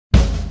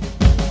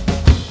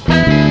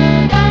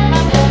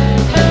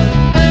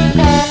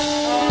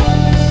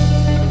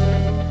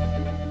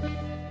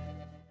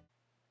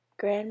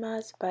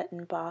Grandma's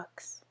Button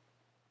Box.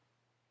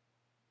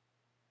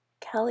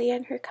 Kelly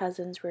and her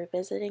cousins were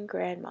visiting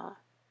Grandma.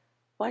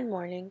 One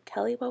morning,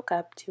 Kelly woke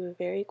up to a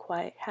very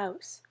quiet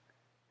house.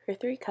 Her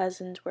 3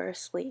 cousins were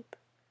asleep.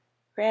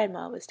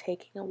 Grandma was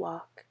taking a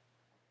walk.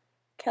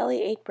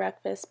 Kelly ate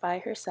breakfast by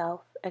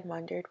herself and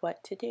wondered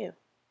what to do.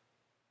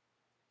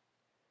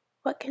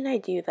 What can I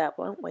do that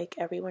won't wake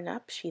everyone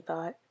up, she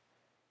thought.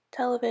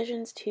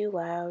 Television's too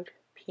loud,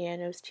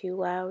 piano's too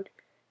loud,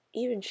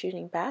 even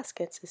shooting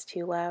baskets is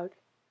too loud.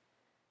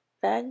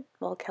 Then,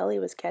 while Kelly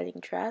was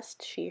getting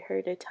dressed, she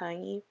heard a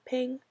tiny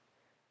ping.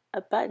 A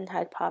button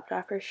had popped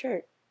off her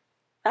shirt.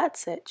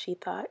 That's it, she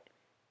thought.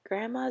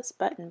 Grandma's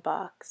button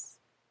box.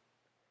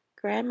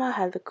 Grandma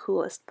had the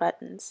coolest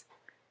buttons.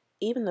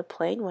 Even the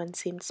plain ones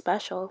seemed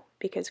special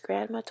because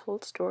Grandma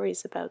told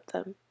stories about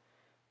them.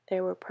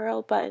 There were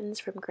pearl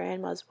buttons from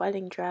Grandma's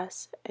wedding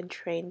dress and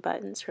train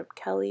buttons from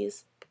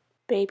Kelly's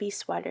baby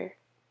sweater.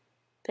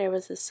 There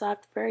was a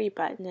soft furry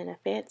button and a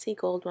fancy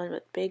gold one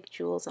with big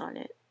jewels on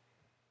it.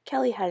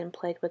 Kelly hadn't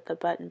played with the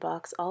button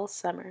box all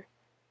summer.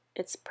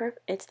 It's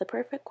the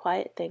perfect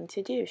quiet thing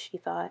to do, she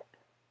thought.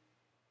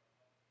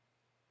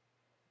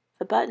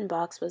 The button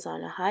box was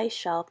on a high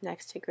shelf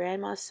next to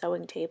Grandma's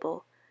sewing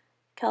table.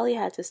 Kelly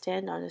had to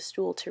stand on a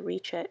stool to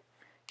reach it.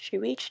 She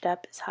reached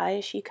up as high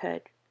as she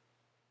could.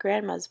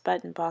 Grandma's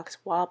button box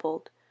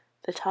wobbled.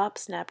 The top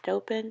snapped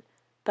open.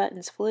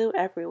 Buttons flew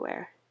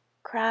everywhere.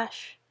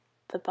 Crash!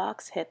 The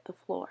box hit the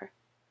floor.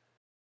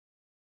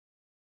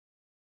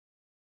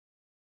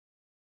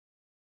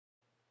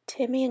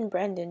 Timmy and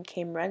Brendan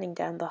came running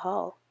down the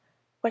hall.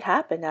 "What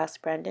happened?"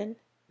 asked Brendan.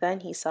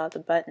 Then he saw the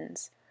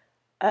buttons.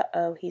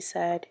 "Uh-oh," he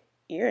said.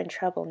 "You're in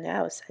trouble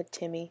now," said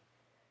Timmy.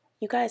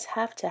 "You guys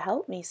have to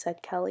help me,"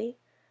 said Kelly.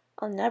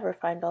 "I'll never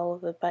find all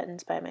of the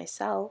buttons by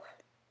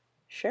myself."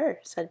 "Sure,"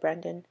 said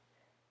Brendan.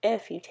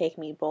 "If you take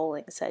me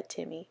bowling," said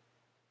Timmy.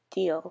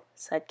 "Deal,"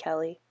 said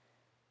Kelly.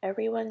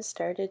 Everyone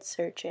started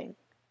searching.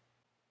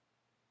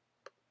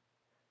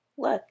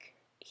 "Look,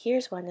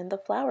 here's one in the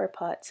flower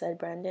pot," said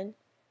Brendan.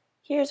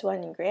 "Here's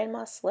one in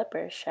Grandma's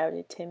slippers,"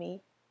 shouted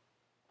Timmy.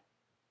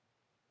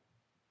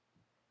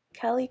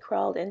 Kelly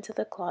crawled into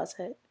the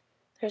closet.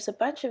 "There's a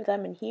bunch of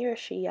them in here,"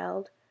 she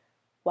yelled.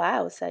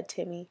 "Wow," said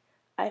Timmy.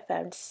 "I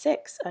found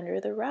 6 under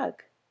the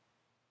rug."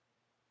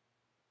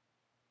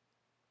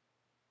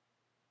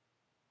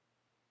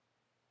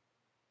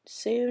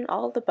 Soon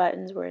all the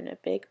buttons were in a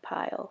big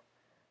pile.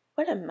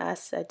 "What a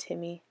mess," said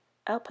Timmy.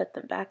 "I'll put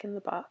them back in the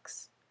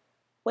box."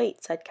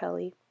 "Wait," said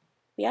Kelly.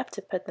 "We have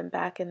to put them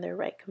back in their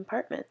right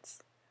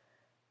compartments."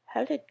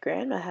 "How did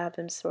Grandma have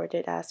them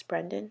sorted?" asked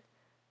Brendan.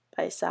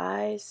 "By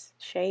size,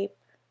 shape,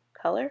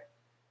 color?"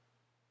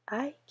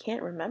 "I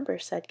can't remember,"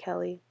 said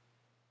Kelly.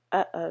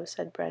 "Uh-oh,"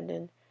 said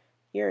Brendan.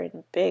 "You're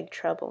in big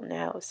trouble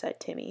now," said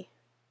Timmy.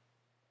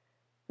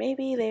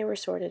 "Maybe they were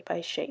sorted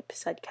by shape,"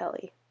 said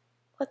Kelly.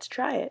 "Let's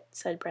try it,"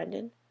 said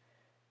Brendan.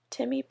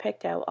 Timmy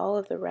picked out all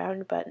of the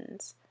round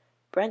buttons.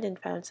 Brendan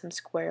found some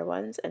square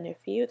ones and a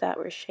few that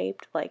were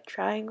shaped like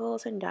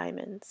triangles and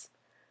diamonds.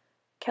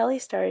 Kelly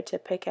started to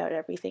pick out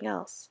everything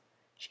else.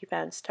 She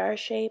found star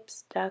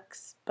shapes,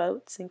 ducks,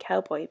 boats, and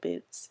cowboy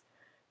boots.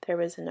 There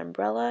was an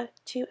umbrella,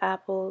 2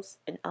 apples,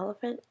 an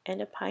elephant, and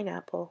a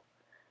pineapple.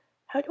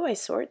 "How do I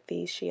sort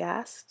these?" she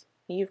asked.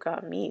 "You've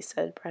got me,"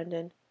 said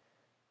Brendan.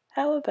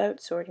 "How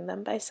about sorting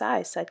them by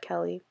size?" said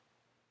Kelly.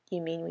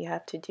 "You mean we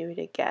have to do it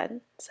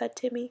again?" said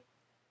Timmy.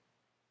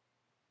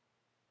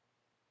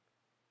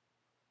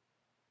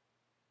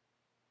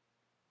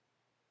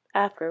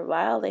 After a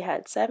while they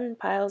had 7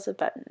 piles of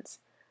buttons.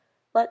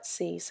 "Let's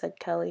see," said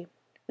Kelly.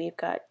 "We've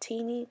got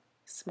teeny,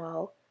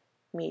 small,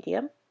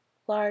 medium,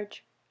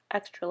 large,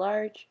 extra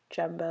large,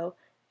 jumbo,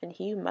 and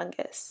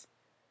humongous."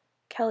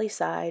 Kelly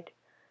sighed.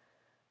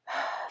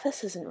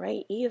 "This isn't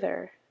right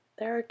either.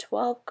 There are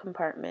 12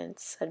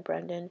 compartments," said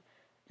Brendan,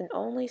 "and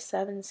only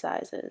 7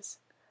 sizes."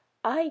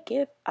 "I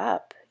give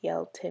up,"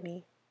 yelled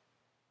Timmy.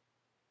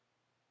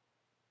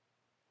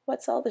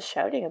 "What's all the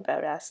shouting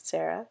about?" asked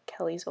Sarah,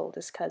 Kelly's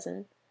oldest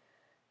cousin.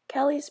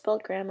 "Kelly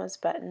spilled Grandma's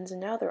buttons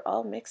and now they're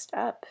all mixed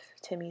up,"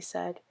 Timmy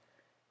said.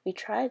 "We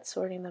tried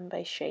sorting them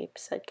by shape,"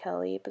 said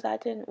Kelly, "but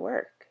that didn't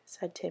work,"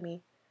 said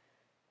Timmy.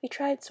 "We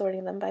tried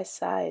sorting them by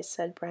size,"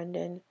 said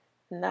Brendan,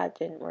 "and that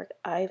didn't work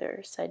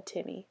either," said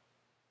Timmy.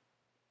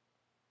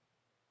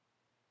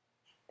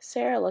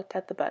 Sarah looked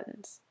at the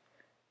buttons.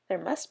 "There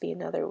must be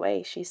another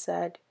way," she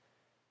said.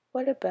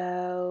 "What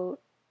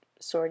about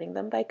sorting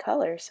them by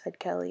color?" said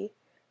Kelly.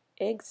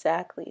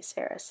 "Exactly,"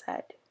 Sarah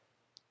said.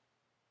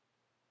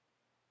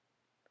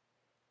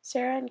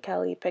 Sarah and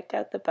Kelly picked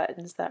out the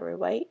buttons that were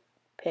white,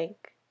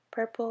 pink,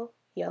 purple,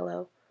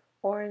 yellow,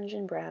 orange,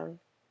 and brown.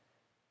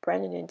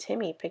 Brendan and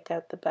Timmy picked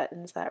out the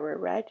buttons that were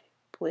red,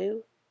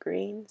 blue,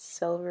 green,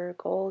 silver,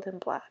 gold, and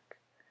black.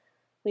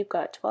 "We've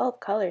got 12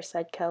 colors,"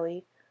 said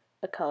Kelly.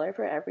 "A color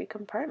for every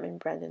compartment,"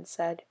 Brendan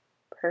said.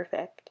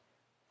 "Perfect."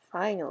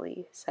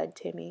 "Finally," said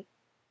Timmy.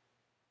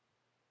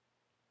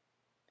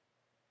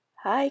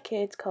 "Hi,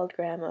 kids," called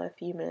Grandma a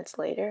few minutes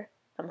later.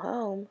 "I'm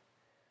home."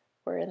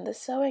 "We're in the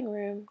sewing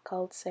room,"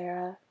 called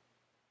Sarah.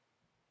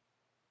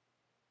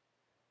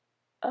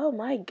 "Oh,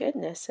 my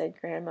goodness," said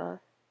Grandma.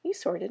 "You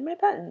sorted my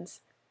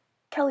buttons."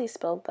 "Kelly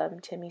spilled them,"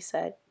 Timmy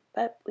said,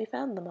 "but we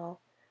found them all."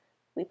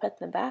 "We put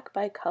them back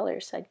by color,"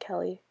 said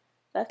Kelly.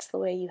 "That's the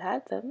way you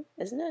had them,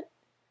 isn't it?"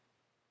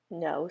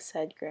 "No,"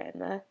 said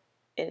Grandma,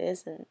 "it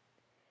isn't."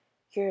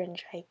 "You're in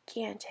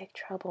gigantic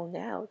trouble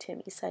now,"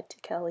 Timmy said to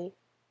Kelly.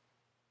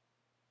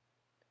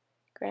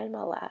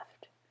 Grandma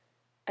laughed.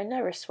 "I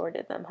never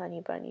sorted them,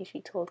 Honey Bunny,"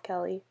 she told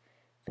Kelly.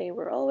 "They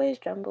were always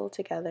jumbled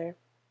together."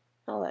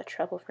 "All that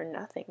trouble for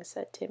nothing,"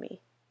 said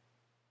Timmy.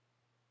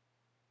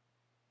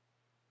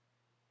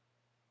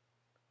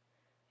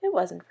 "It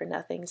wasn't for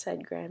nothing,"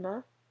 said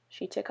Grandma.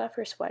 She took off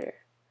her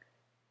sweater.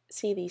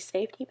 "See these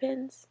safety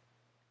pins?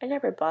 I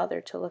never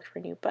bothered to look for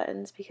new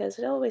buttons because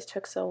it always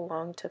took so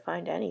long to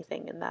find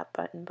anything in that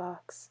button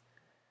box."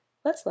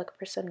 "Let's look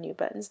for some new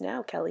buttons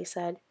now," Kelly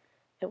said.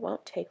 "It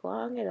won't take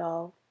long at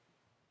all."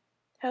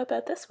 "How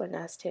about this one?"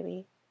 asked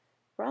Timmy.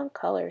 "Wrong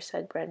color,"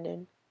 said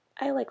Brendan.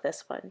 "I like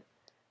this one."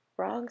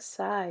 "Wrong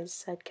size,"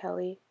 said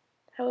Kelly.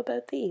 "How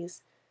about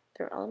these?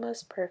 They're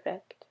almost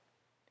perfect."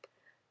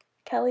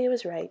 Kelly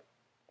was right.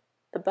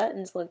 The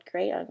buttons looked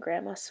great on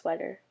Grandma's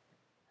sweater.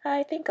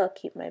 "I think I'll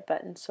keep my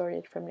buttons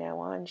sorted from now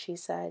on," she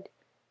said.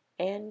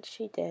 And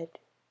she did.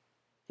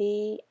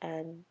 The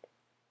end.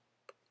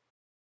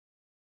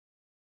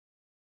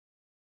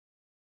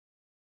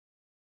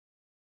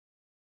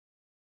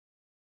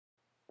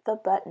 The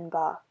Button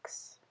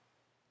Box.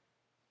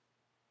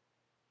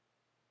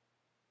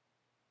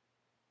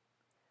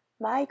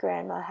 My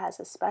grandma has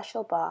a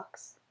special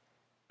box.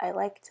 I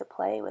like to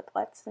play with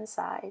what's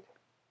inside.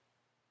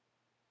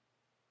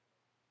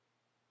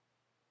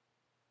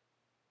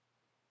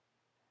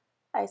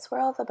 I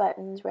swirl the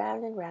buttons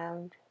round and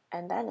round,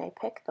 and then I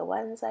pick the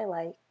ones I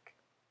like.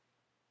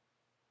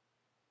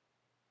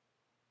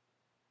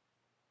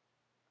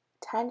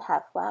 10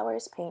 have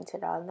flowers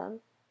painted on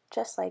them,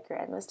 just like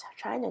Grandma's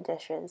china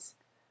dishes.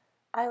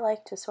 I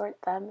like to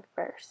sort them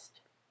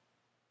first.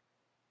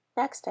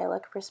 Next I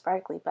look for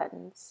sparkly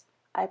buttons.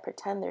 I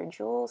pretend they're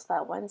jewels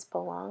that once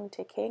belonged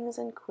to kings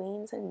and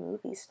queens and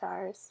movie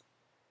stars.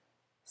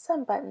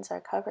 Some buttons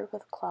are covered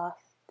with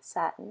cloth,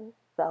 satin,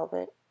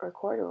 velvet, or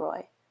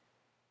corduroy.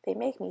 They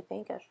make me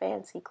think of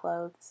fancy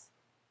clothes.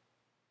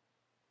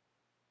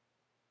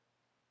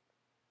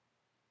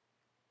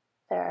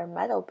 There are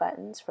metal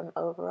buttons from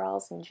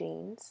overalls and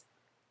jeans,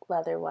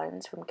 leather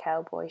ones from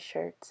cowboy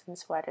shirts and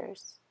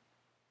sweaters.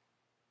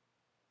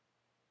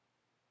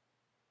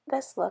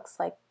 This looks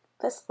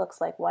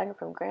like one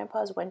from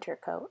Grandpa's winter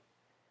coat.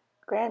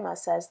 Grandma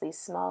says these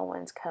small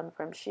ones come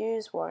from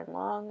shoes worn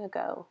long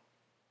ago.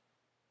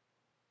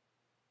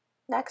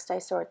 Next I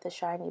sort the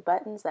shiny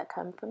buttons that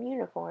come from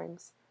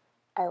uniforms.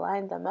 I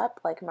line them up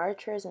like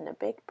marchers in a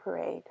big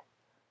parade.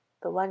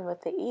 The one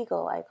with the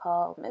eagle I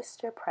call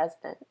Mr.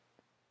 President.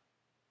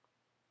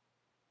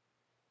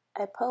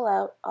 I pull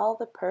out all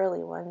the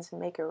pearly ones and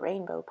make a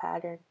rainbow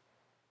pattern.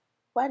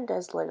 When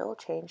does little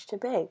change to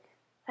big?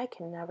 I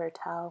can never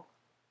tell.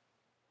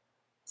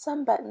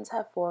 Some buttons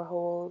have 4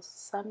 holes,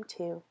 some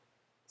 2.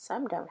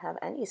 Some don't have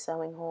any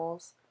sewing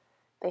holes.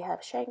 They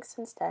have shanks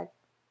instead.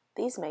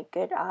 These make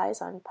good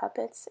eyes on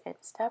puppets and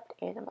stuffed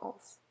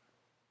animals.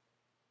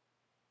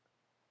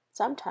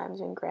 Sometimes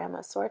when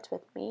Grandma sorts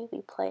with me,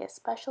 we play a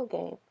special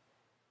game.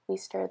 We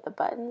stir the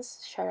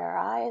buttons, shut our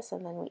eyes,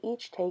 and then we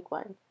each take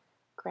one.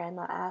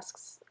 Grandma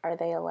asks, "Are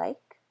they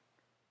alike?"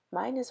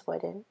 Mine is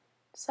wooden.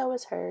 So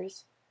is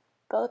hers.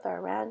 Both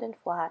are round and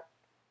flat,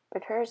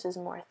 but hers is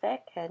more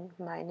thick and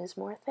mine is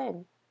more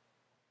thin.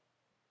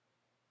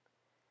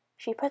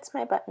 She puts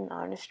my button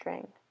on a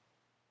string.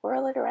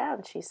 "Whirl it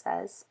around," she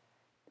says.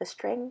 The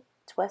string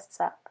twists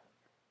up.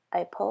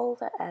 I pull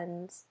the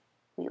ends.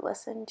 We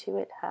listen to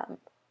it hum.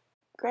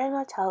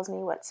 Grandma tells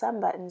me what some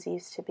buttons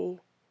used to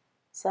be.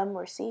 Some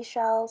were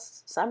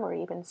seashells, some were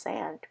even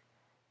sand.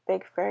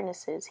 Big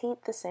furnaces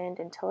heat the sand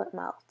until it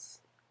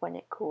melts. When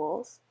it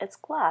cools, it's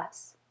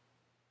glass.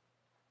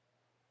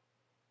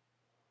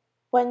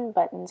 Wooden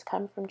buttons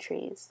come from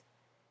trees.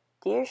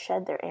 Deer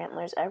shed their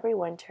antlers every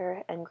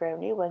winter and grow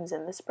new ones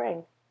in the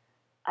spring.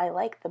 I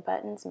like the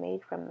buttons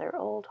made from their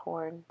old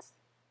horns.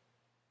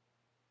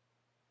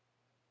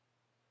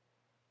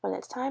 When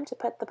it's time to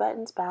put the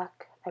buttons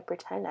back, I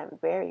pretend I'm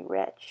very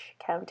rich,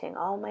 counting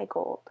all my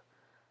gold.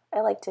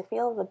 I like to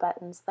feel the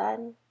buttons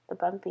then, the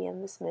bumpy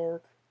and the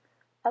smooth.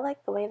 I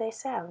like the way they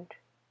sound,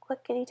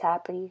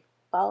 clickety-tappity,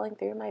 falling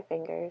through my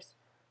fingers,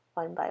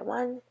 one by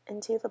one,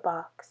 into the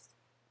box.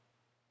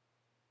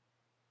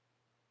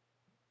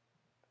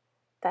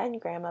 Then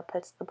Grandma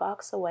puts the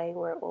box away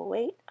where it will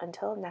wait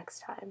until next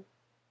time.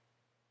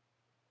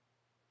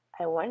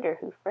 I wonder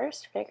who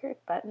first figured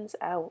buttons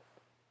out.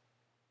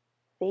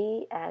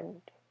 The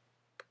end.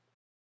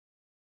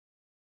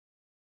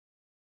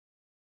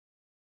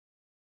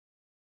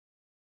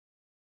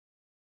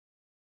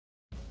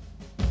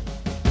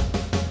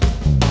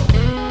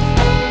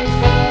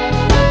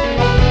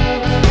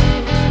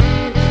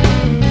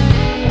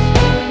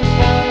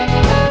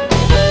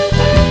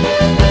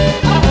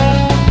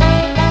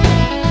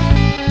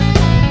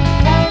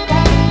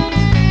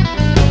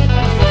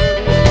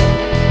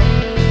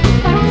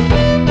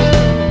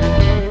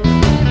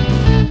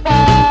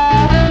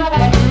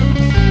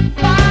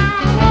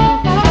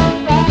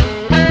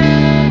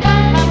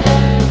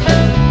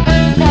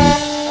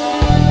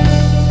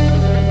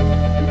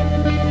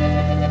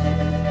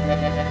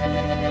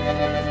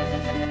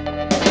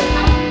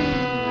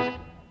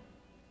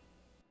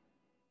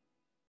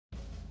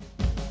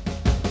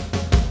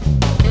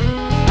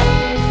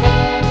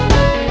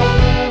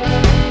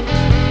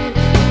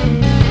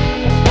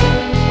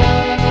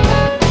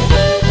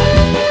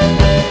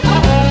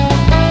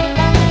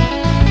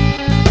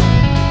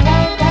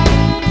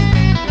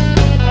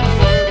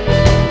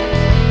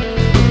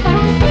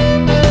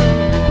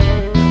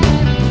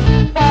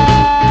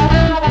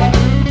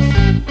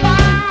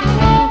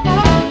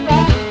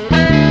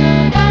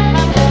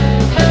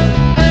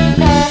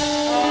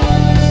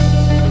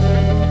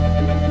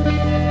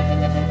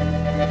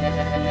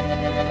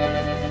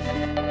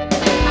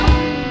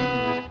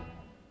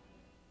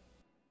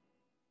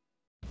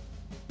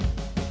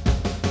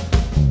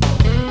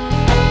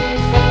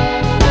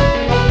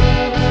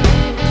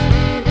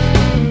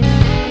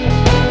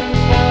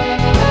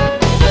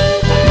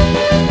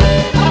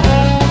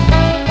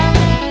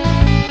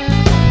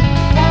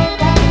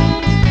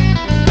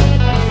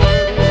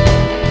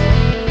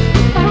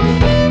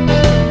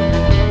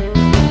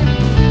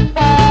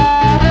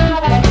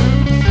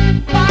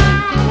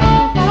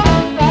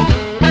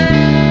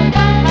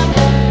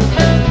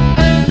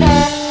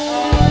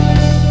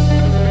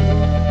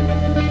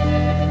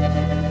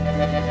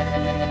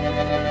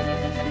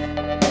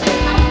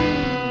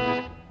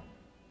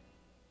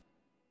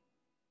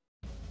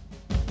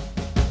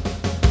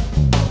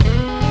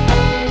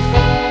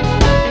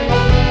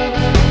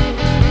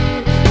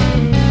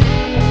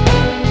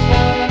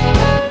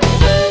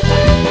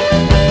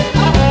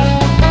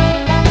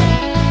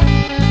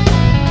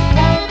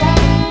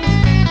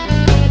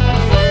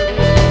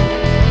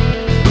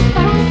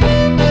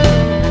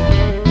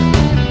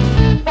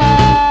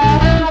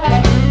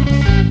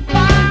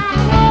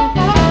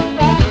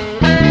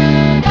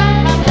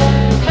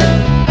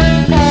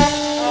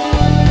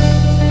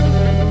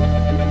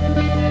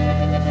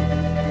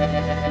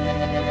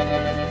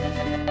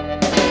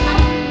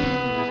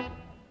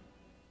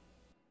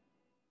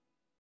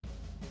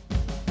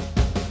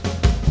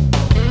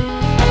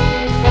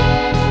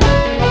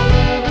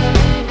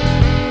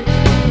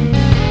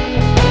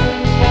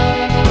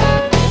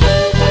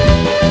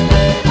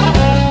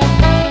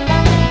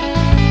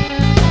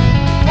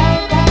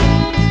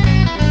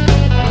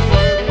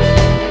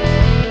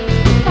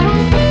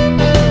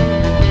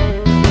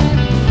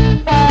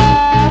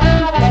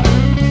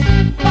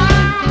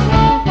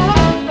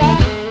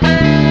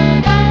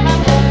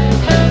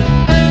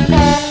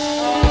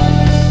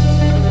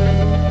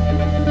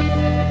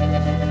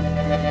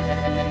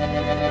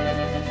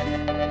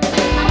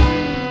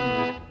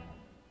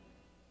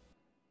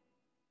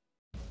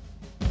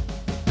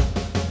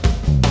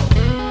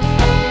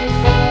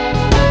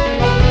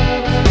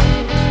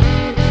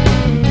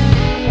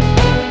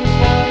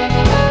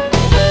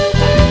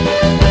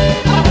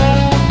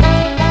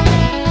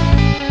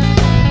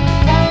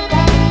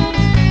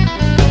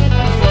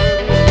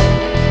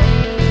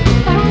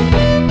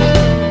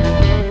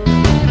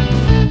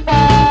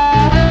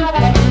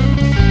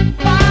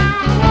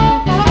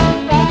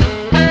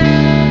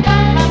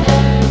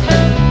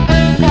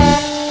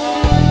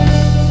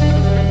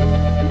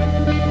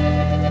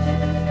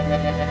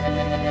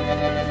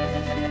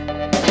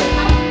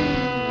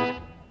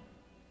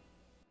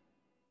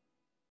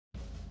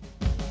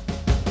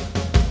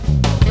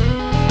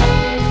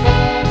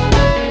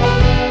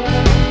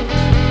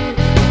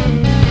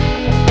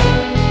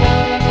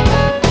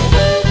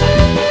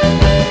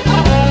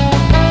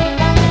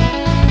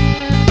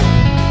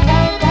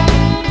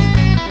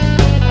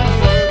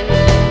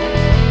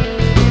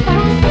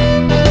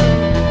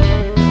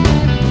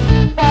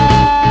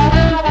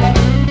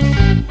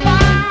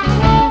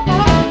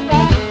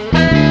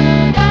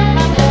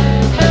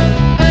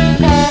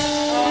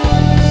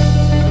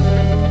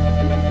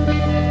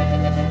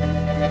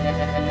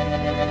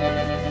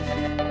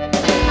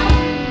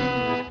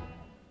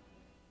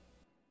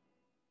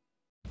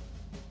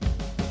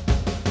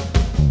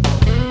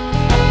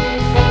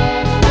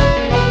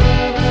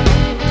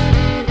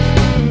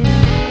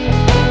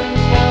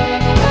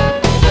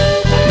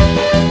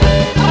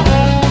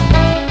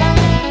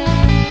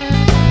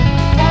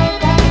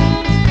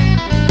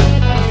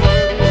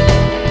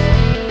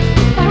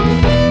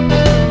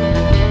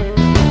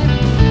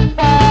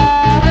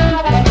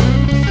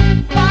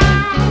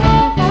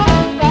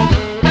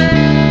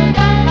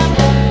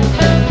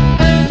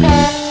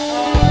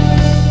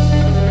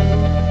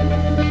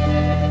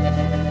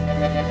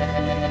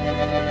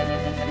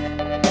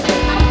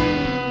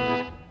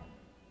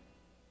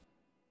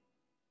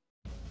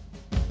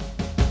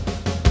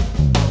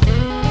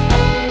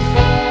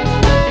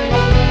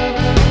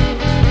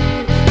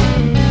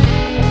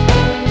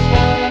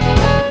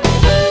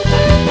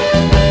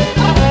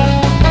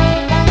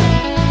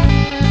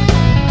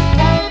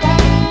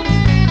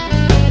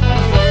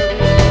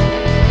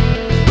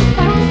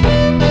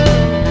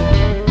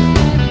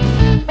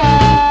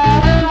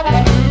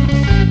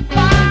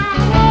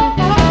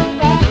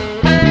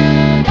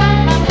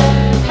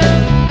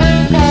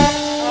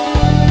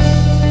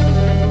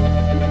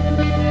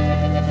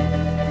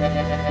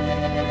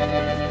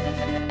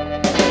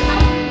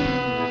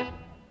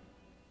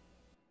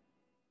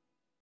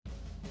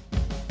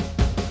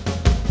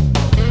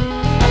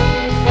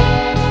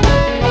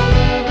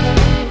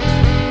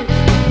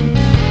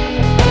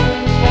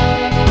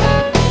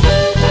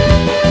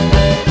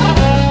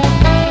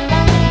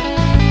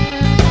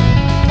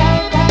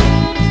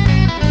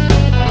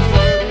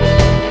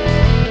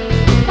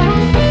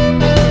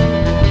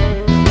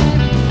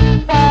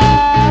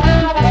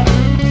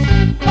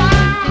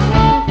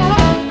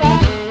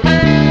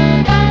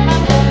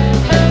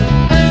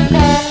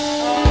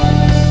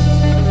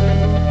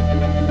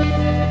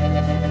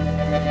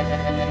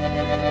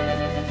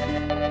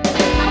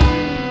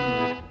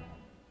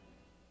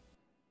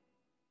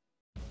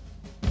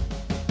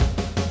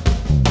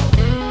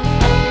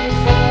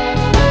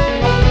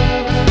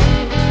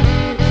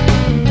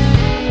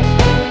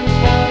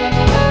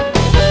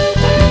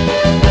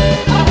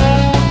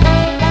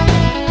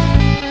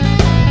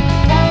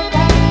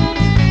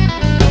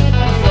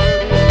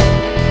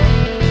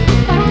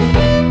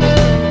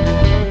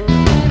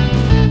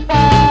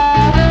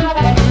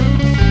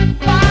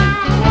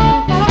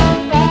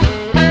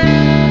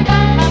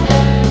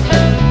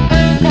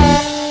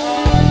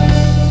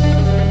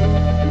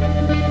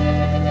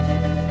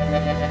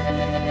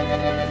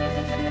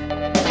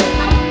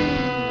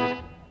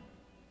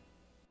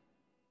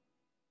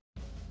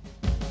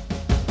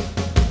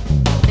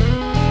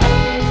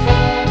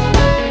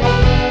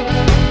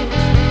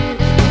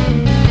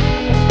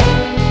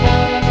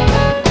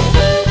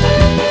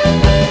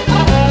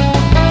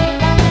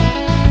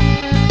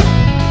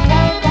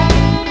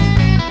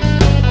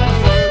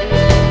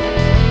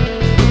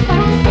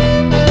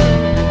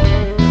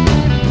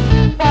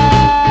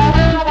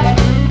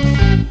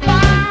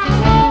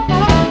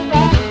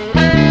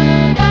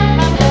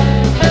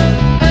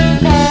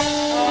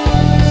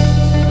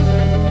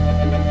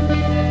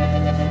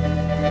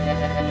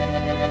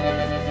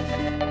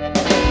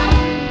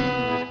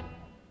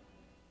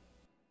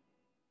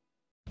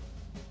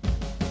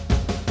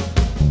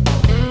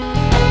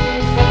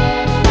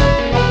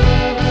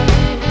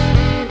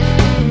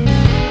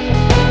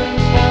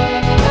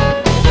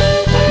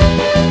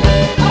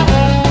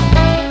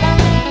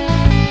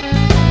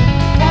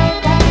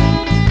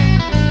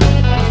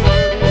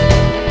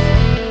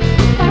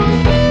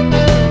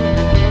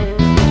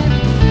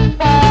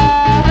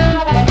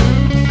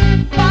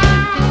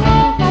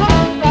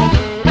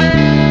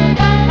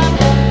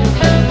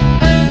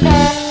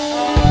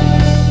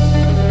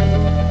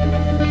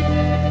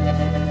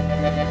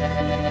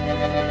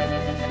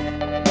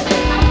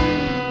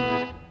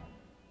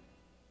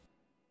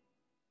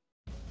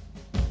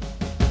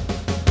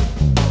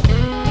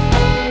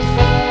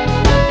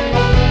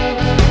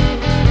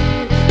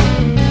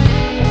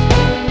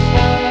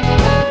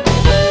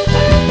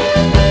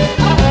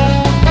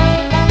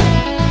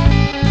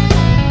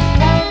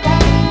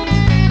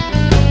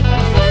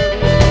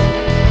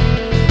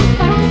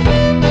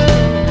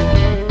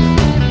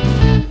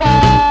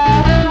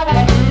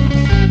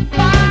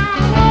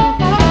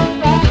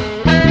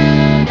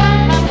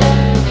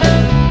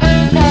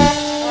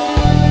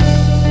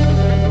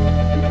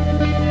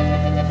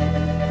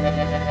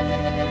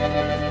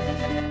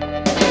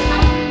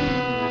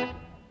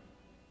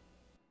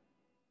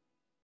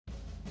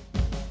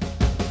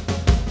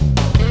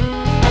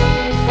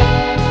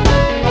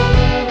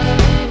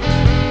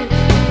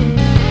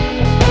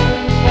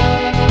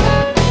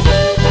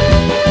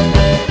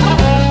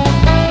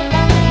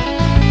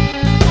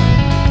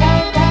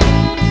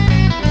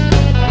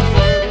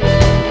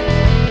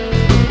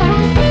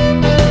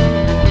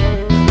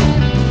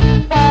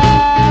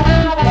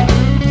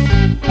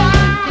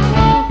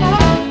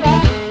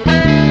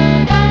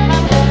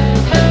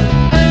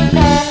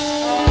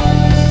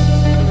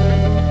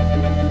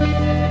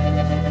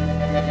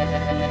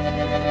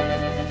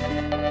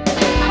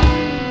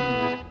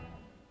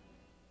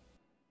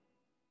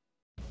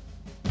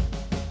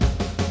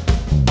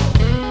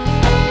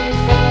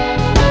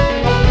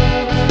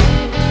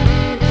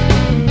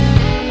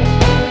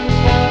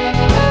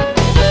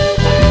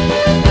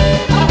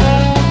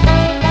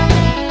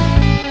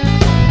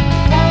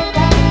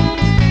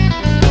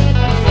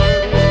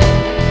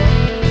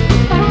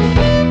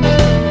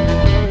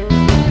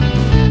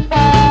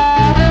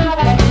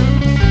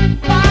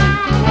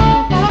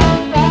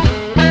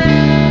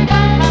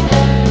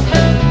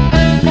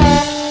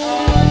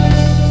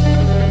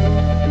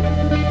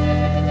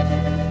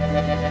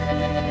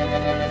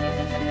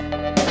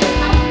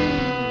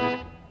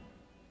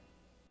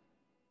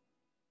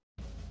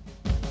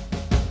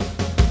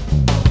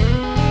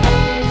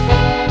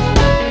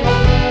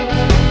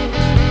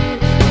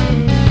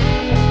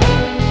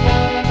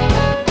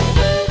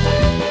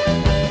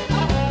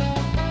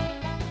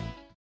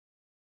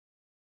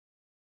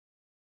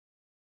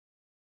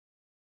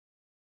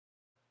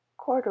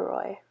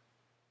 Corduroy.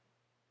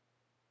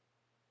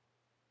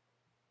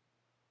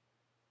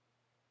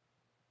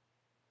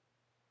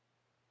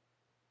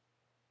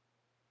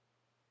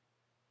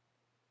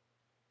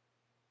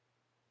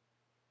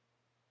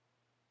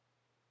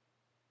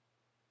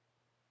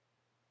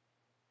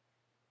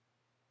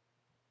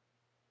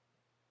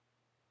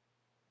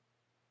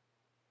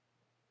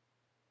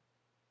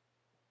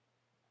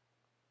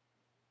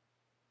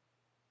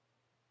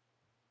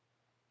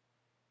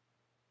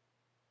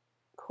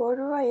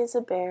 Corduroy is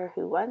a bear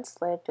who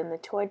once lived in the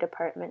toy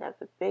department of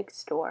a big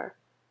store.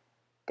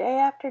 Day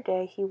after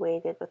day he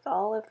waited with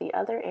all of the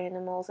other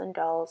animals and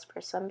dolls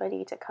for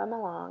somebody to come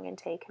along and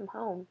take him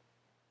home.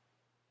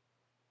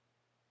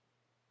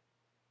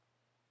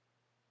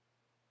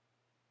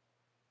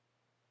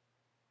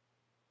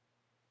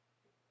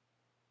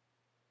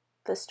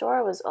 The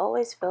store was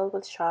always filled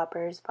with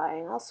shoppers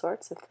buying all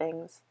sorts of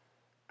things,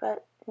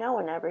 but no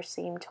one ever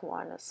seemed to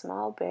want a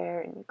small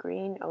bear in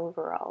green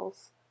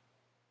overalls.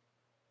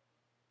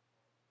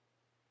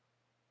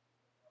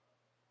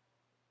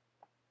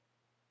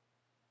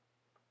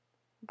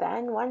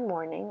 Then one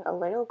morning a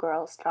little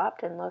girl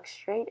stopped and looked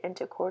straight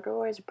into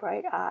Corduroy's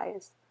bright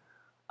eyes.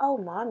 "Oh,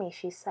 Mommy,"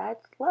 she said,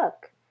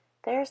 "look,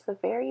 there's the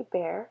very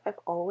bear I've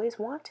always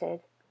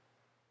wanted."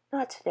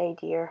 "Not today,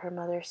 dear," her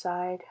mother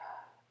sighed.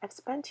 "I've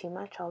spent too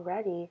much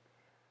already.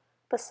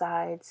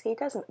 Besides, he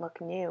doesn't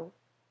look new.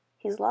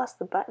 He's lost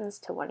the buttons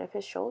to one of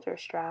his shoulder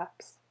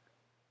straps."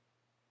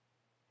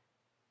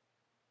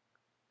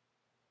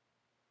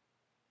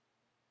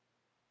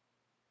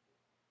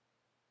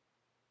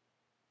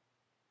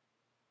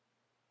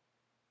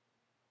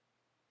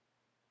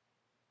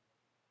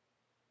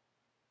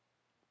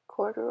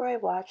 Corduroy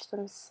watched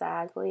them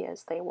sadly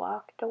as they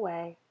walked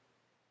away.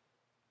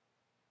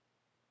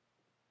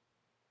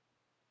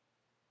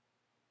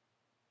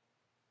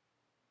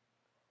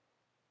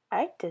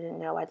 "I didn't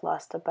know I'd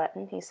lost a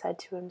button," he said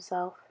to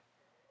himself.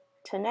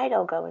 "Tonight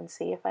I'll go and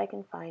see if I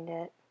can find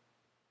it."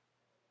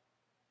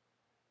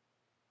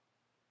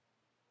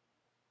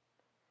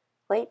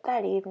 Late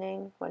that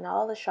evening, when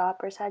all the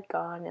shoppers had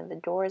gone and the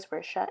doors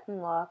were shut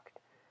and locked,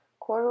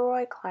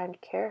 Corduroy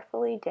climbed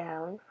carefully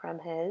down from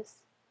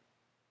his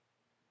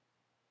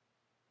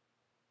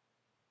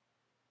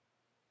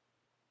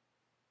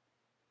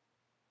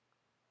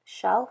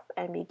shelf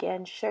and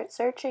began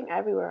searching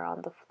everywhere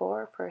on the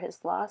floor for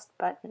his lost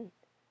button.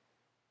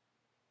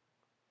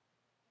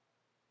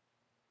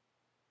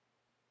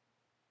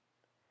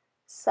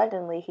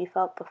 Suddenly he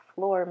felt the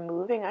floor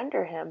moving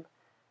under him.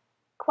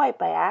 Quite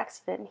by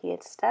accident he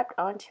had stepped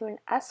onto an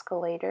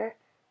escalator,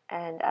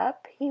 and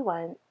up he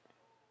went.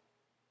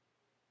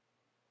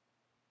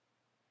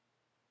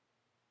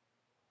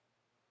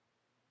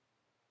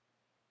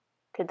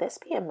 Could this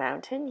be a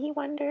mountain, he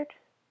wondered?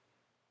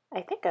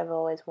 I think I've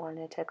always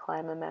wanted to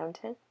climb a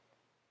mountain.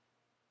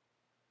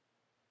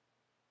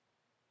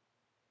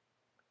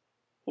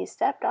 He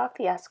stepped off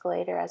the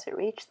escalator as it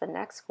reached the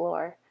next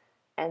floor,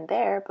 and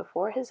there,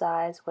 before his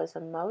eyes, was a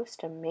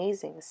most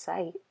amazing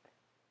sight.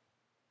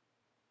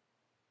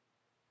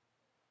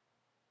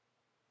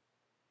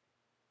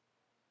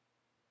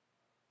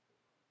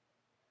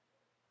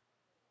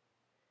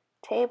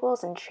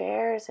 Tables and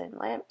chairs and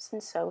lamps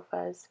and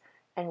sofas,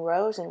 and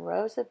rows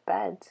of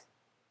beds.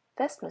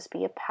 "This must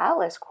be a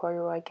palace,"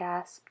 Corduroy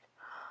gasped.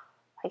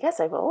 "I guess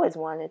I've always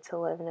wanted to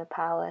live in a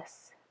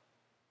palace."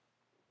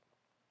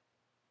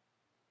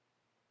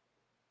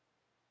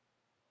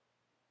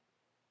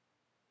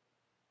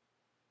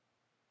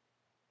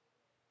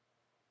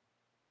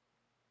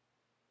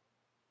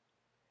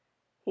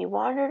 He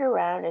wandered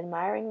around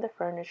admiring the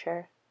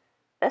furniture.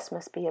 "This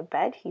must be a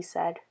bed," he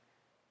said.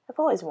 "I've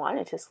always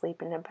wanted to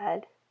sleep in a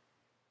bed."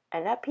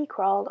 And up he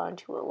crawled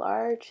onto a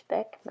large,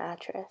 thick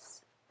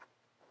mattress.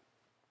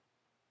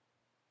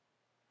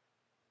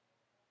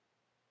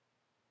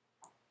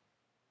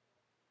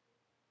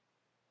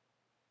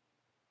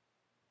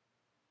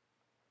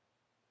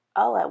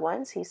 All at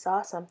once he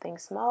saw something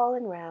small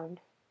and round.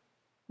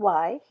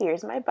 "Why,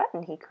 here's my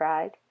button," he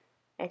cried,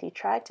 and he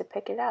tried to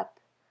pick it up.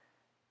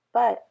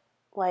 But,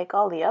 like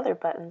all the other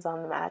buttons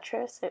on the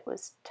mattress, it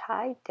was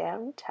tied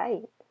down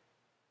tight.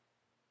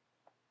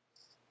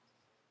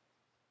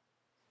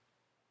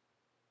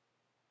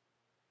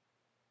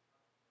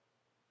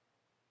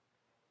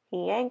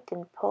 He yanked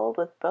and pulled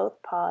with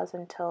both paws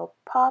until,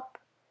 pop,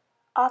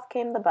 off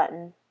came the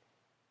button,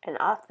 and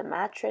off the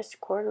mattress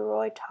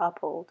Corduroy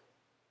toppled.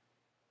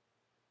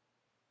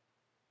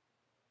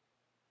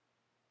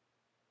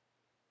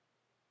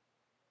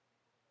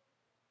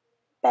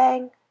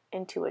 Bang!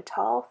 Into a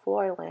tall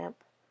floor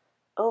lamp.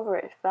 Over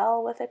it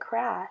fell with a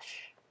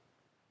crash.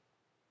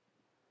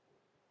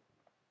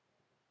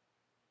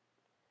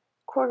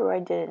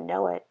 Corduroy didn't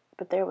know it,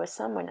 but there was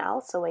someone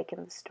else awake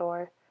in the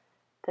store.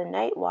 The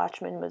night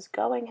watchman was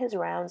going his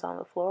rounds on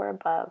the floor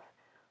above.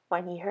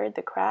 When he heard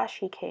the crash,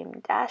 he came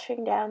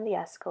dashing down the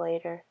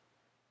escalator.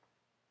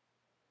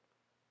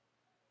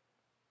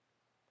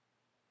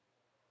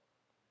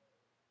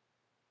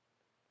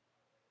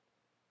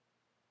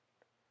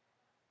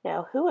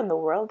 Now who in the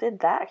world did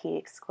that? He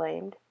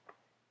exclaimed.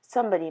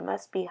 Somebody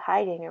must be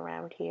hiding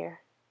around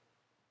here.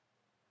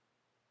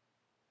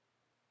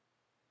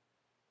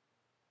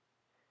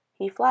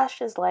 He flashed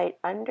his light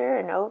under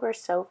and over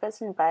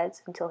sofas and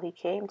beds until he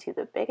came to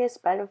the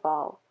biggest bed of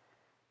all,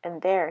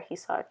 and there he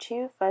saw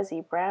two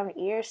fuzzy brown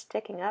ears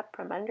sticking up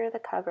from under the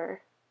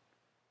cover.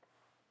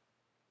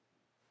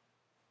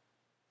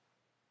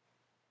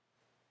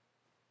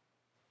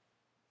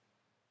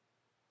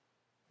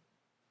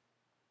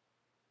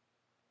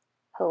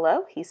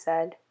 "Hello," he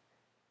said.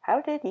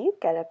 "How did you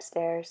get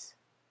upstairs?"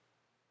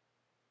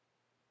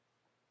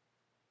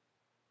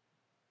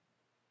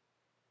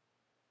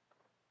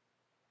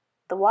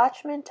 The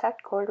watchman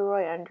tucked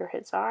Corduroy under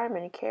his arm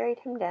and carried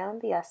him down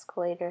the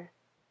escalator.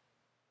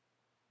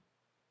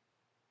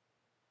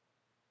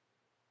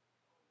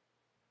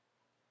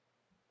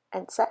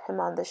 And set him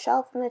on the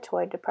shelf in the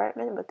toy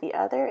department with the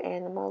other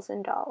animals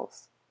and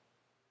dolls.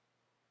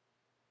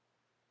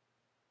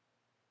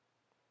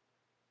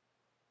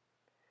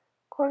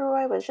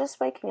 Corduroy was just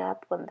waking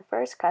up when the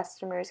first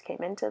customers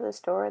came into the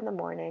store in the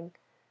morning,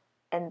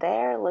 and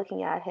there,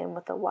 looking at him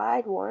with a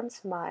wide, warm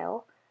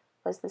smile,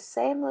 was the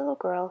same little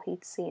girl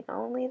he'd seen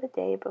only the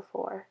day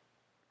before.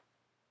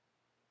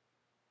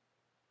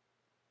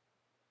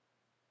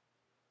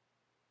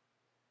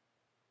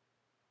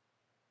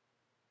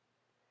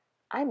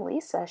 "I'm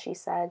Lisa," she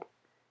said,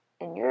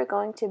 "and you're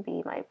going to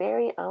be my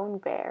very own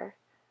bear.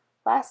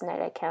 Last night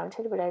I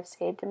counted what I've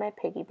saved in my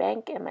piggy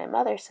bank, and my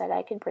mother said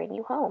I could bring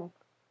you home."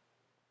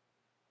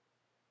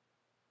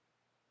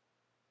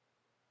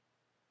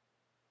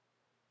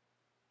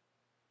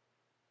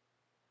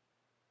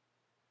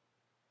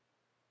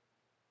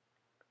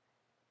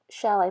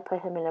 "Shall I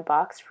put him in a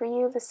box for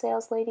you?" the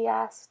saleslady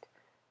asked.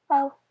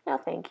 "Oh, no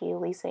thank you,"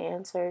 Lisa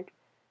answered,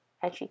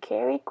 and she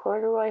carried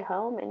Corduroy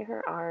home in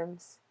her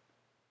arms.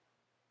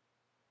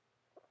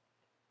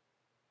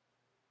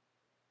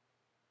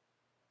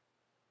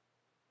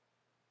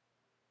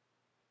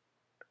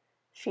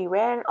 She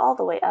ran all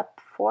the way up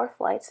 4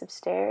 flights of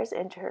stairs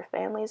into her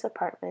family's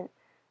apartment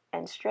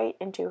and straight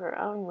into her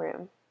own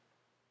room.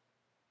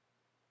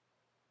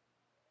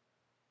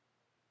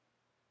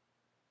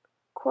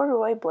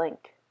 Corduroy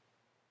blinked.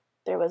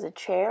 There was a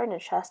chair and a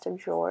chest of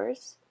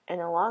drawers, and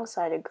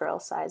alongside a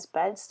girl-sized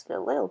bed stood a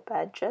little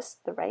bed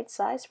just the right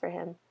size for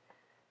him.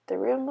 The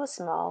room was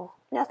small,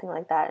 nothing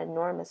like that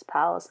enormous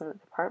palace in the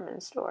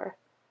department store.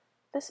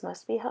 "This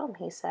must be home,"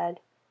 he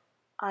said.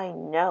 "I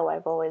know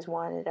I've always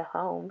wanted a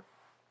home."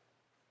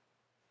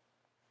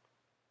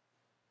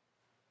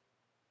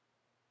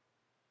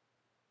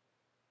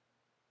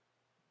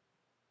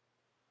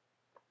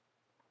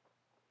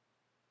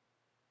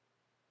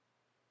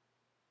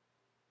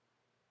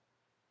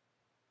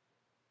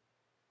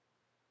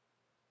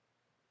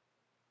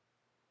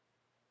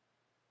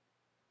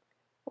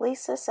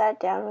 Lisa sat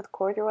down with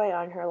Corduroy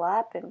on her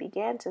lap and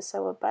began to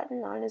sew a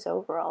button on his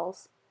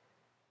overalls.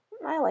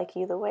 "I like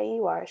you the way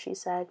you are," she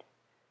said,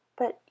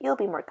 "but you'll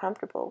be more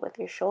comfortable with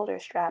your shoulder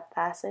strap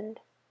fastened."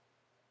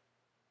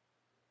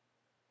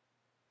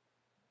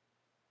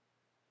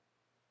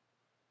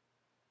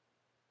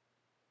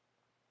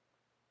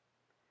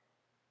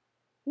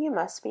 "You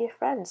must be a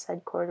friend,"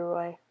 said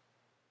Corduroy.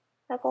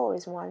 "I've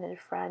always wanted a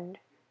friend."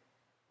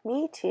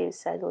 "Me too,"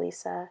 said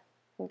Lisa,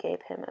 and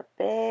gave him a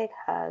big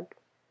hug.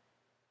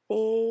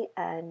 The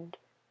end.